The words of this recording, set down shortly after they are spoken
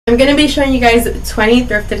I'm going to be showing you guys 20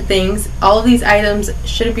 thrifted things. All of these items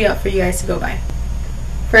should be up for you guys to go buy.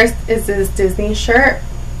 First is this Disney shirt.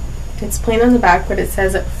 It's plain on the back, but it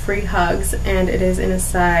says free hugs, and it is in a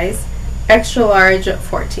size extra large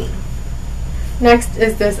 14. Next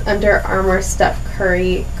is this Under Armour Steph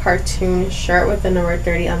Curry cartoon shirt with the number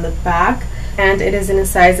 30 on the back, and it is in a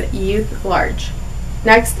size youth large.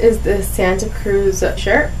 Next is this Santa Cruz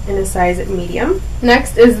shirt in a size medium.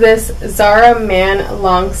 Next is this Zara man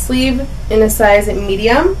long sleeve in a size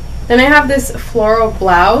medium. Then I have this floral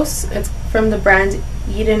blouse. It's from the brand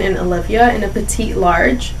Eden and Olivia in a petite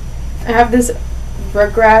large. I have this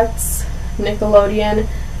Rugrats Nickelodeon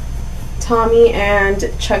Tommy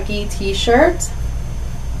and Chucky t-shirt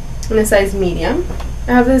in a size medium.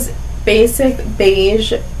 I have this basic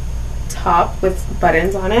beige top with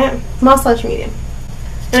buttons on it, small/medium.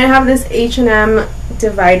 And I have this H&M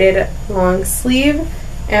divided long sleeve,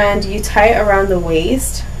 and you tie it around the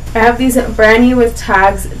waist. I have these brand new with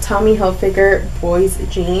tags Tommy Hilfiger boys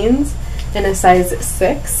jeans in a size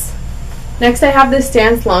 6. Next I have this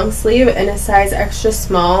Stance long sleeve in a size extra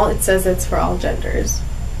small. It says it's for all genders.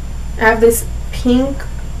 I have this pink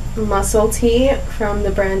muscle tee from the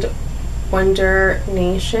brand Wonder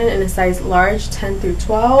Nation in a size large 10 through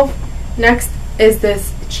 12. Next is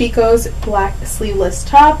this Chico's black sleeveless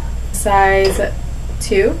top, size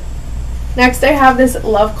 2. Next I have this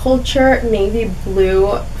Love Culture navy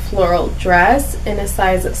blue floral dress in a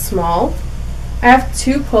size small. I have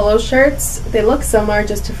two polo shirts. They look similar,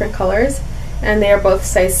 just different colors, and they are both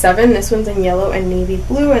size 7. This one's in yellow and navy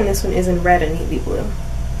blue, and this one is in red and navy blue.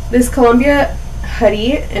 This Columbia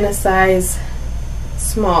hoodie in a size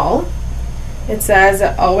small. It says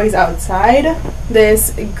always outside.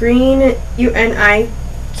 This green UNIQLO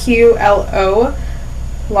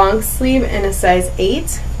long sleeve in a size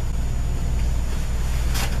 8.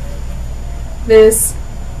 This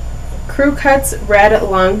Crewcuts red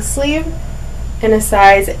long sleeve in a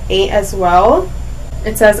size 8 as well.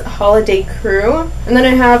 It says Holiday Crew. And then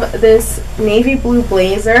I have this navy blue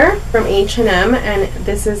blazer from H&M, and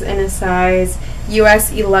this is in a size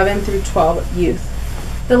US 11 through 12 youth.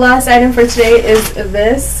 The last item for today is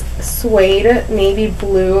this Suede navy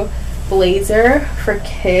blue blazer for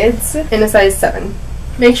kids in a size 7.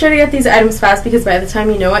 Make sure to get these items fast because by the time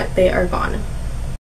you know it, they are gone.